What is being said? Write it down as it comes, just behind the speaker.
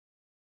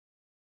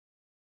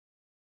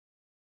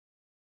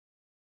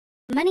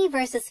Money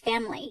versus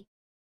family.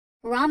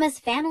 Rama's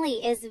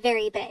family is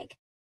very big.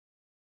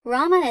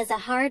 Rama is a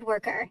hard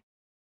worker,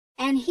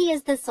 and he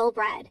is the sole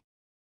bread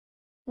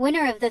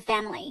winner of the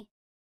family.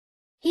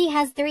 He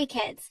has 3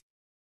 kids,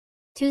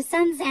 2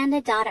 sons and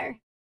a daughter.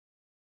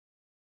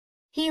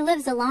 He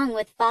lives along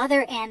with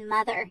father and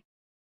mother.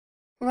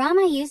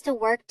 Rama used to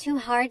work too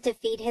hard to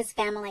feed his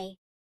family.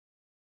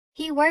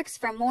 He works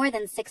for more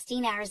than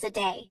 16 hours a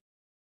day.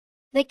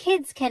 The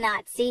kids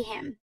cannot see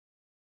him,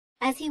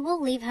 as he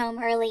will leave home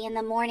early in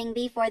the morning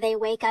before they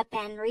wake up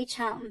and reach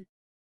home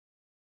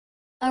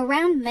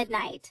around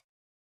midnight,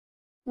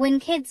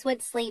 when kids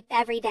would sleep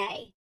every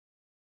day.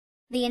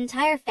 The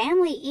entire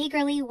family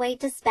eagerly wait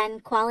to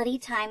spend quality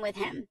time with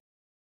him,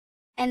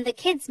 and the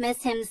kids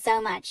miss him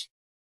so much.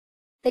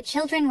 The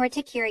children were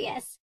too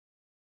curious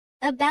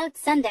about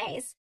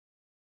Sundays,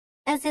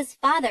 as his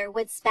father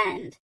would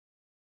spend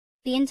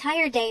the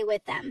entire day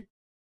with them.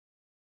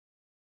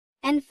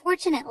 And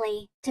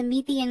fortunately, to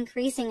meet the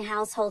increasing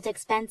household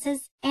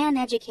expenses and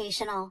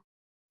educational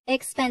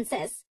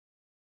expenses,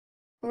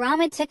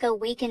 Rama took a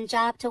weekend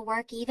job to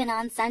work even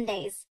on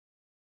Sundays.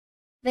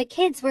 The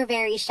kids were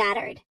very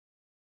shattered,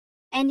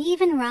 and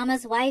even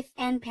Rama's wife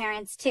and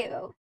parents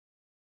too.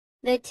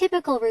 The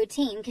typical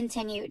routine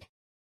continued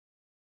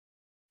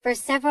for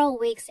several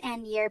weeks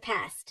and years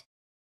passed.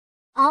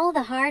 All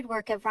the hard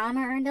work of Rama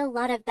earned a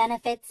lot of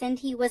benefits, and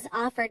he was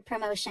offered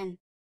promotion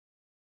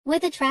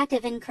with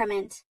attractive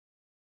increment.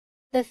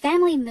 The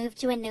family moved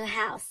to a new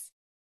house,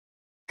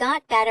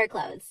 got better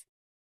clothes,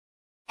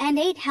 and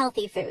ate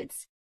healthy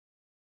foods.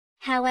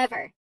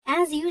 However,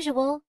 as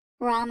usual,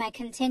 Rama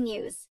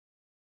continues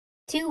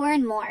to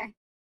earn more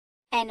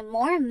and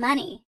more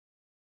money.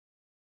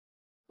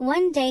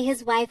 One day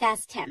his wife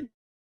asked him,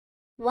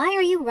 "Why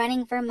are you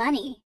running for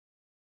money?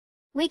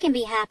 We can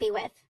be happy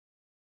with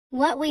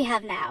what we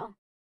have now."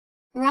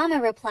 Rama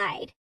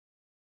replied,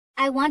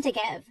 "I want to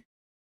give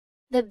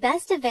the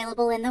best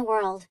available in the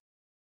world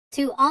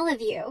to all of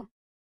you,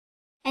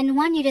 and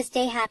want you to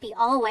stay happy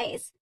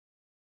always."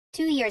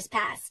 2 years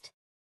passed,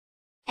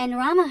 and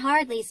Rama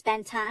hardly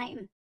spent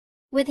time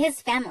with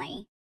his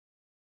family.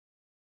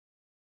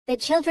 The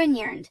children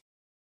yearned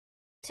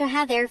to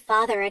have their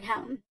father at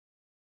home.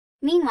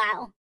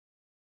 Meanwhile,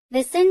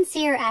 the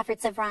sincere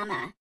efforts of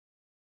Rama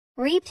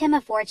reaped him a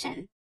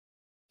fortune.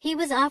 He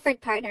was offered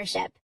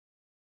partnership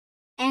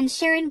and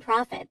share in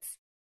profits.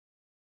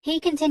 He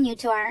continued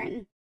to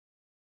earn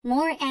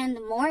more and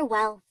more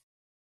wealth.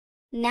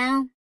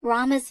 Now,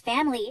 Rama's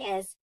family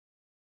is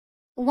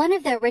one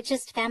of the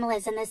richest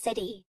families in the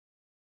city.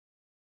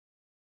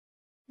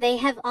 They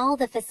have all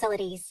the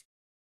facilities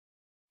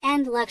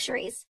and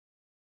luxuries.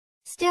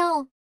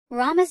 Still,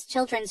 Rama's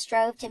children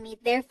strove to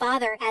meet their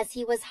father, as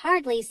he was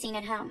hardly seen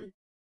at home.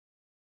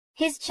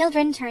 His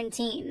children turned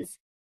teens,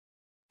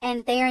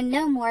 and they are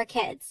no more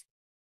kids.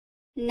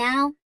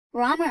 Now,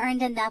 Rama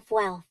earned enough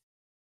wealth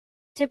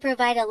to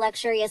provide a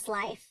luxurious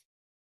life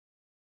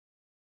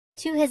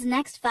to his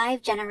next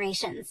 5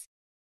 generations.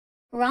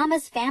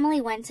 Rama's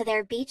family went to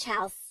their beach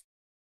house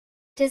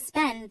to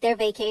spend their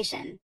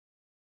vacation.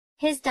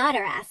 His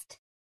daughter asked,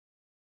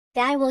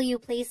 "Dad, will you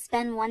please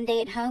spend one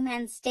day at home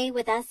and stay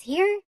with us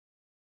here?"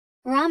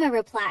 Rama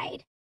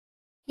replied,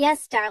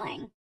 "Yes,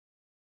 darling.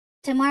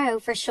 Tomorrow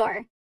for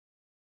sure.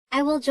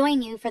 I will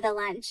join you for the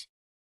lunch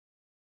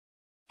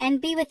and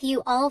be with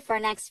you all for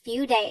next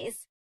few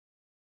days.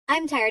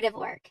 I'm tired of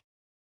work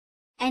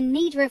and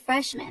need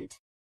refreshment."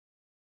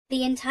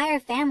 The entire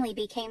family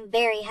became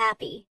very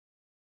happy.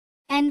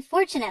 And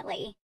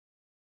fortunately,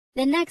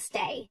 the next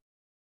day,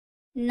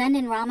 none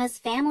in Rama's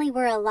family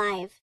were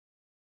alive,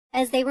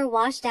 as they were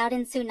washed out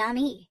in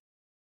tsunami.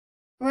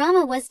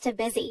 Rama was too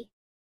busy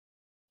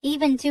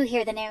even to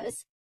hear the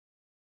news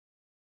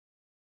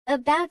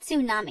about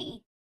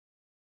tsunami.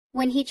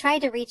 When he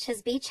tried to reach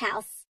his beach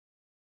house,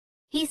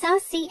 he saw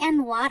sea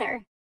and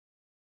water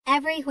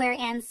everywhere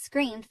and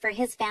screamed for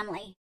his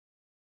family.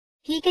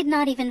 He could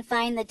not even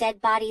find the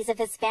dead bodies of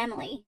his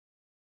family.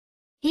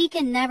 He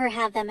can never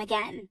have them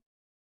again.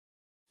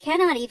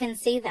 Cannot even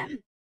see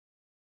them.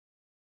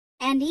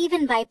 And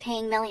even by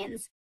paying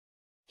millions,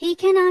 he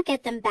cannot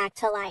get them back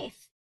to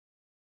life.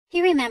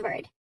 He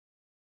remembered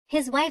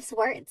his wife's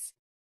words.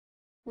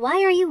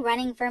 "Why are you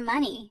running for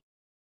money?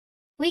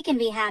 We can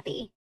be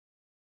happy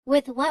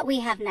with what we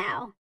have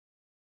now.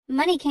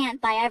 Money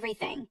can't buy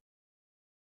everything."